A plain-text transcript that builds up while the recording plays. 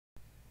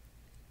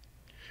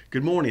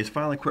Good morning. It's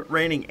finally quit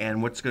raining,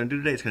 and what's going to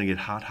do today? It's going to get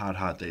hot, hot,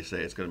 hot. They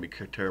say it's going to be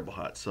terrible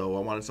hot. So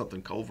I wanted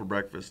something cold for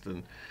breakfast,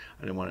 and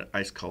I didn't want it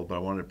ice cold, but I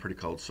wanted it pretty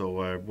cold. So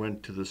I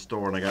went to the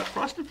store and I got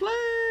Frosted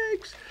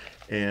Flakes.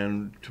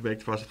 And to make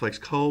the Frosted Flakes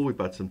cold, we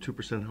bought some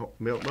 2%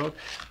 milk mode,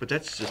 but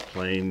that's just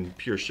plain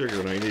pure sugar.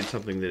 And I needed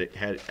something that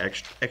had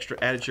extra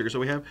added sugar. So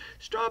we have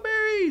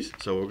strawberries.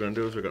 So what we're going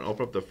to do is we're going to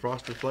open up the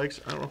Frosted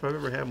Flakes. I don't know if I've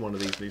ever had one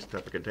of these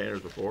type of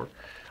containers before.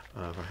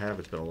 If I have,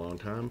 it's been a long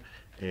time,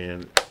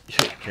 and you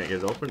can't get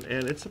it open.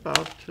 And it's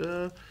about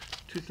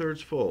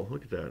 2/3 full.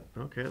 Look at that.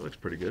 Okay, it looks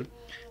pretty good.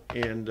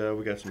 And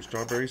we got some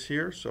strawberries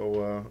here.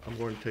 So I'm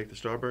going to take the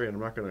strawberry, and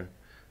I'm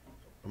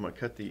gonna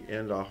cut the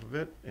end off of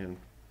it and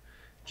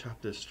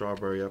chop this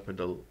strawberry up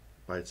into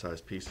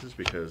bite-sized pieces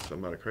because I'm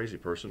not a crazy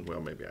person.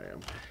 Well, maybe I am.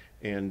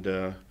 And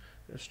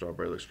this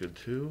strawberry looks good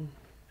too.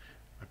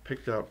 I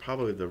picked out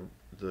probably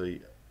the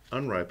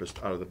unripest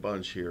out of the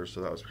bunch here,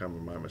 so that was kind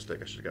of my mistake.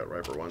 I should have got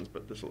riper ones,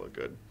 but this will look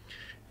good.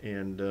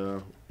 And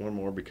one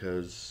more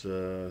because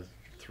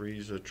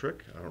three's a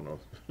trick. I don't know.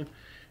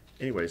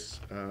 Anyways,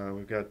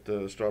 we've got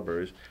the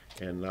strawberries,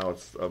 and now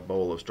it's a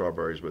bowl of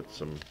strawberries with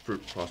some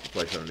fruit Frosted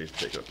Flakes underneath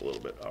to take it up a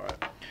little bit. All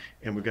right.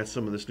 And we've got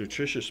some of this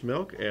nutritious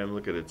milk, and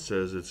look at it. It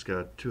says it's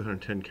got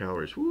 210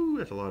 calories. Woo,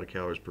 that's a lot of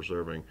calories per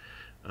serving.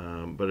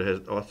 But it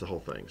has, that's the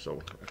whole thing,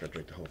 so I gotta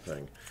drink the whole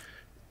thing.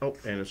 Oh,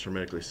 and it's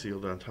hermetically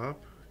sealed on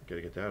top.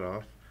 Gotta get that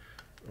off.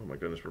 Oh my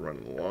goodness, we're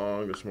running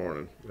long this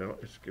morning. Well,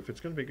 if it's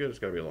gonna be good, it's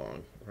gotta be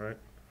long, all right?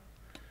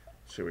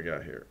 Let's see what we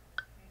got here.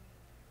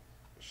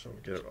 So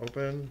we get it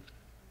open,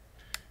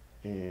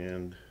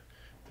 and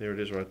there it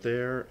is right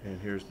there.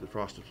 And here's the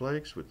Frosted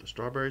Flakes with the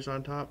strawberries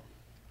on top,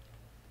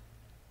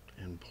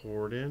 and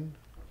pour it in.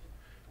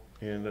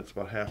 And that's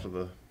about half of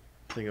the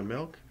thing of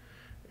milk.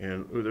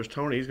 And ooh, there's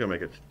Tony. He's gonna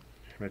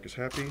make us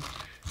happy,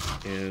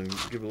 and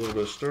give it a little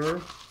bit of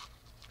stir.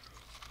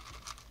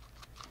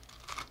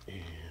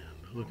 And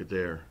look at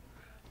there.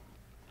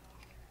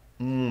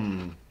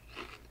 Mmm.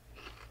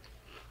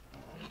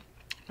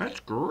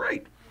 That's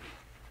great.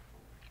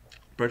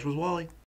 Breakfast with Wally.